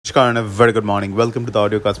Namaskar and a very good morning. Welcome to the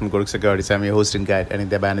audio cast from Kotak Securities. I'm your host and guide,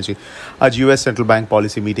 Anindya Bannerjee. आज US Central Bank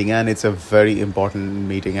Policy Meeting and it's a very important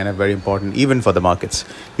meeting and a very important even for the markets.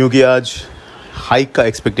 क्योंकि आज hike का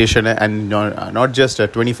expectation है and not just a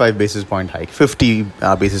 25 basis point hike, 50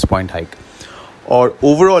 basis point hike. Or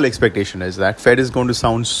overall expectation is that Fed is going to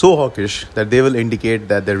sound so hawkish that they will indicate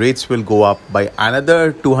that the rates will go up by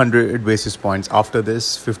another 200 basis points after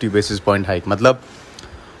this 50 basis point hike. मतलब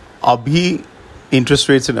अभी interest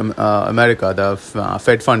rates in America, the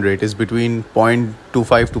Fed fund rate is between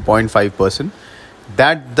 0.25 to 0.5%.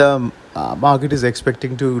 That the market is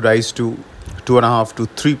expecting to rise to 2.5 to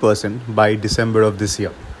 3% by December of this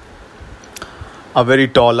year. A very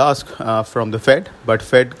tall ask from the Fed, but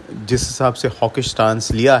Fed जिस हिसाब से hawkish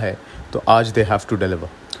stance लिया है, तो आज they have to deliver.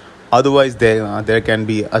 Otherwise, there can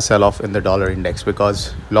be a sell-off in the dollar index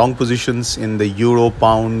because long positions in the euro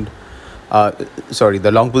pound. The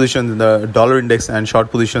long positions in the dollar index and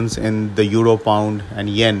short positions in the euro, pound and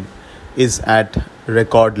yen is at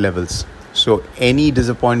record levels. So any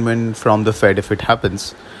disappointment from the Fed, if it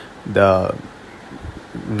happens, the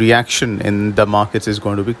reaction in the markets is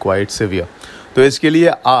going to be quite severe. So इसके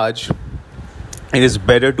लिए आज it is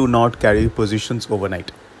better to not carry positions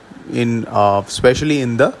overnight, especially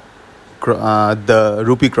in the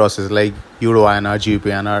rupee crosses like euro INR,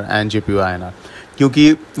 GBP INR and JPY INR.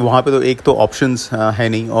 क्योंकि वहाँ पे तो एक तो options है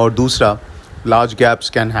नहीं और दूसरा large gaps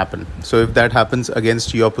can happen. So if that happens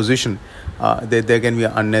against your position, there can be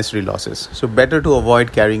unnecessary losses. So better to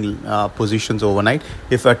avoid carrying positions overnight.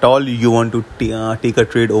 If at all you want to take a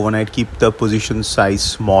trade overnight, keep the position size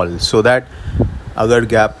small so that अगर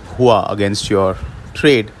gap हुआ against your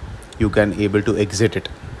trade, you can able to exit it.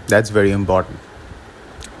 That's very important.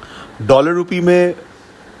 Dollar rupee में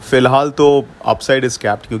फिलहाल तो upside is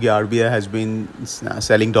capped क्योंकि RBI has been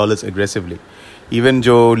selling dollars aggressively. Even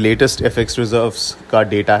जो latest FX reserves का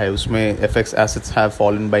data है उसमें FX assets have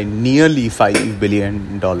fallen by nearly $5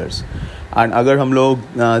 billion. And अगर हम लोग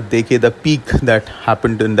देखें the peak that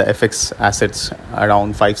happened in the FX assets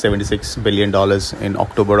around $576 billion in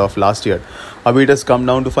October of last year, अभी it has come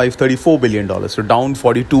down to $534 billion, so down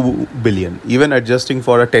 $42 billion. Even adjusting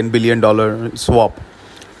for a $10 billion swap,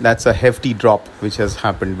 that's a hefty drop which has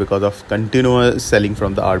happened because of continuous selling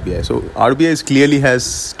from the RBI. So RBI clearly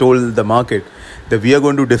has told the market that we are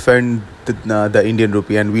going to defend the Indian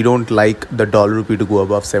rupee and we don't like the dollar rupee to go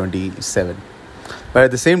above 77. But at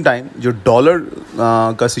the same time, जो dollar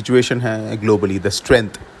का situation है globally, the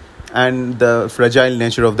strength and the fragile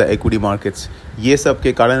nature of the equity markets, ये सब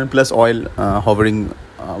के कारण plus oil hovering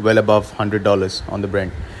well above $100 on the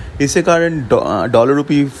Brent. इसके कारण dollar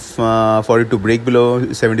rupee for it to break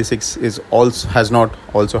below 76 has not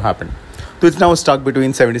also happened. So it's now stuck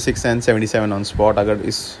between 76 and 77 on spot. अगर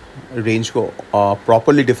इस range को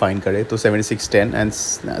properly define करें तो 76.10 and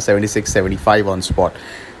 76.75 on spot.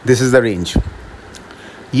 This is the range.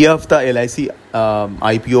 ये हफ्ता LIC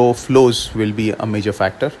IPO flows will be a major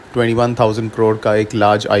factor. 21,000 crore का एक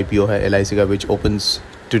large IPO है LIC का which opens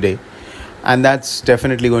today. And that's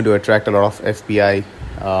definitely going to attract a lot of FPI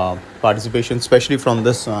participation, especially from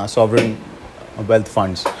the sovereign wealth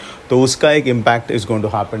funds. So uska ek impact is going to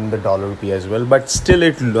happen in the dollar rupee as well. But still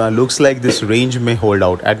it looks like this range may hold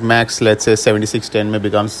out. At max, let's say 76.10 may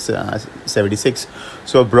becomes 76.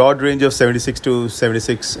 So a broad range of 76 to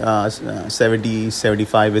 76, 70,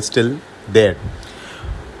 75 is still there.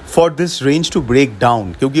 For this range to break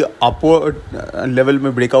down, क्योंकि upward level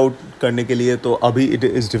में breakout करने के लिए तो अभी it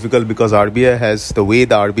is difficult because the way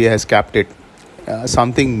the RBI has capped it,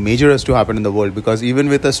 something major has to happen in the world because even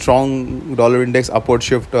with a strong dollar index, upward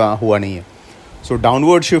shift हुआ नहीं है. So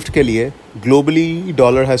downward shift के लिए globally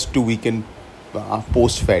dollar has to weaken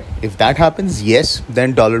post Fed. If that happens, yes,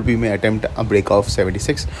 then dollar rupee may attempt a break of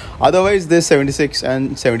 76. Otherwise, this 76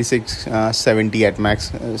 and 76, 70 at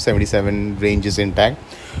max, 77 range is intact.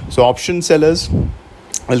 So option sellers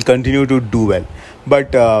will continue to do well.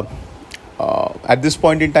 But at this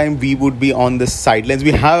point in time, we would be on the sidelines.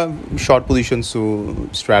 We have short positions to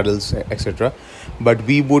straddles, etc. But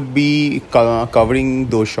we would be covering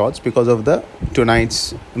those shorts because of the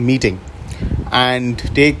tonight's meeting. And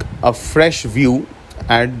take a fresh view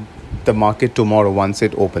at the market tomorrow once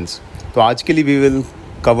it opens. So आज के लिए we will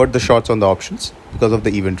cover the shorts on the options because of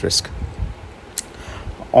the event risk.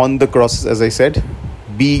 On the crosses, as I said,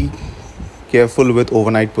 be careful with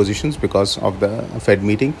overnight positions because of the Fed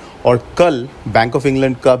meeting. और कल Bank of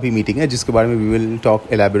England का भी meeting है जिसके बारे में we will talk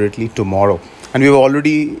elaborately tomorrow. And we have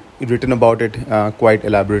already written about it quite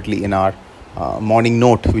elaborately in our morning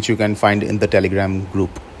note, which you can find in the Telegram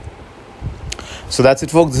group. So that's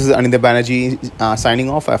it, folks. This is Anindya Bannerjee signing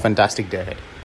off. A fantastic day ahead.